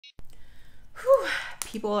Whew,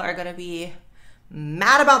 people are gonna be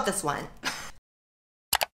mad about this one.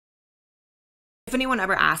 If anyone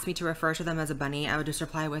ever asked me to refer to them as a bunny, I would just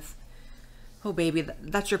reply with, oh baby,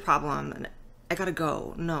 that's your problem. I gotta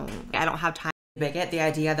go. No, I don't have time to bigot the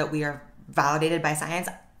idea that we are validated by science.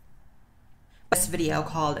 This video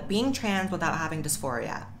called Being Trans Without Having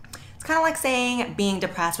Dysphoria. It's kind of like saying being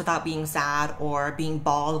depressed without being sad or being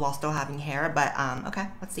bald while still having hair, but okay,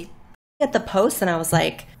 let's see. At the post and I was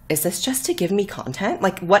like, is this just to give me content?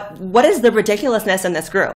 Like what is the ridiculousness in this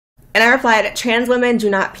group? And I replied, trans women do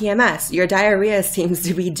not PMS. Your diarrhea seems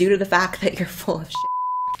to be due to the fact that you're full of shit.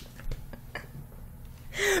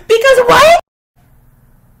 Because what?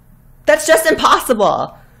 That's just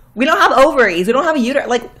impossible. We don't have ovaries. We don't have a uterus.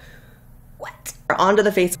 Like, what? Onto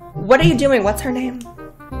the face. What are you doing? What's her name?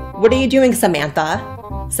 What are you doing, Samantha?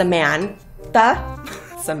 Samantha?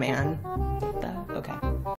 Samantha. Okay.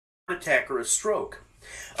 Attack or a stroke.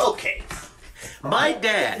 Okay. My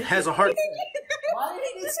dad has a heart. Why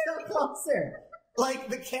did you get closer? Like,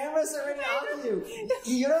 the cameras are in on you.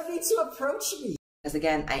 You don't need to approach me. Because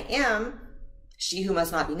again, I am she who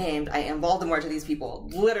must not be named. I am Voldemort to these people.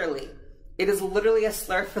 Literally. It is literally a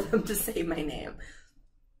slur for them to say my name.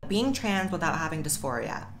 Being trans without having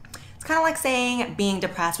dysphoria. It's kind of like saying being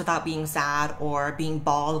depressed without being sad or being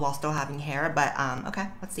bald while still having hair, but okay,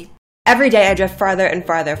 let's see. Every day I drift farther and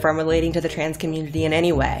farther from relating to the trans community in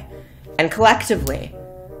any way. And collectively,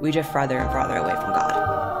 we drift farther and farther away from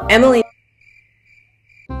God. Emily.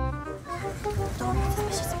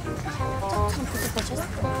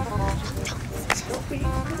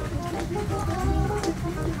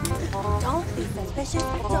 Don't be suspicious,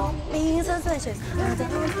 don't be suspicious, don't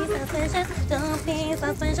be suspicious, don't be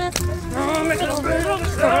suspicious.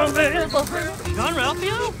 John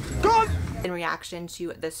Ralphio? God! In reaction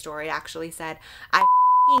to this story, actually said, I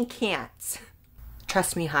f***ing can't.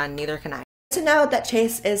 Trust me, hun, neither can I. To know that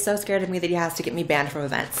Chase is so scared of me that he has to get me banned from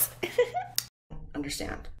events.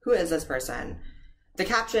 Understand. Who is this person? The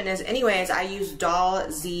caption is, anyways, I use doll,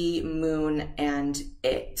 Z, moon, and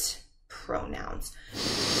it pronouns.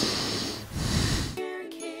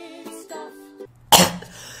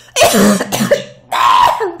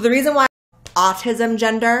 The reason why autism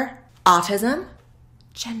gender, autism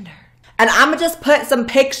gender. And I'm gonna just put some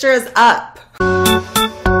pictures up.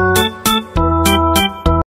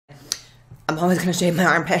 I'm always gonna shave my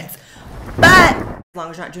armpits. But as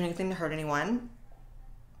long as you're not doing anything to hurt anyone,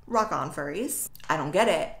 rock on, furries. I don't get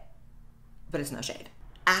it, but it's no shade.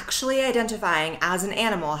 Actually identifying as an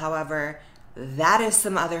animal, however, that is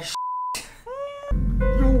some other shit.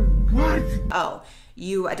 No, what? Oh,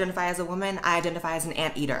 you identify as a woman, I identify as an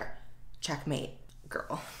anteater. Checkmate,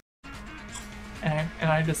 girl. And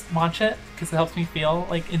I just watch it because it helps me feel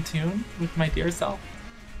like in tune with my dear self.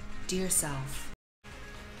 Dear self.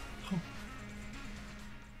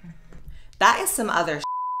 That is some other shit.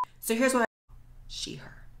 So here's what she,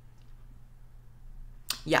 her.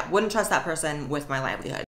 Yeah, wouldn't trust that person with my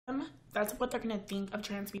livelihood. That's what they're gonna think of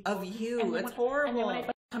trans people. Of you, and it's horrible. And then when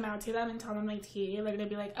I come out to them and tell them like tea, they're gonna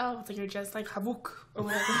be like, oh, so you're just like Havuk or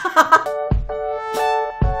whatever.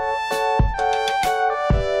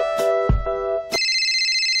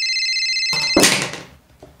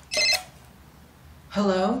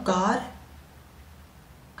 Hello, God?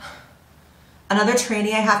 Another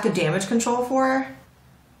trainee I have to damage control for?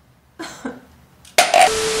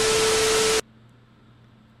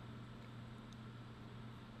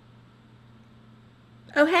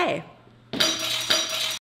 Oh, hey.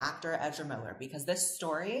 Actor Ezra Miller, because this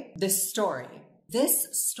story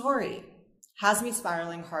has me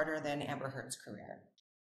spiraling harder than Amber Heard's career.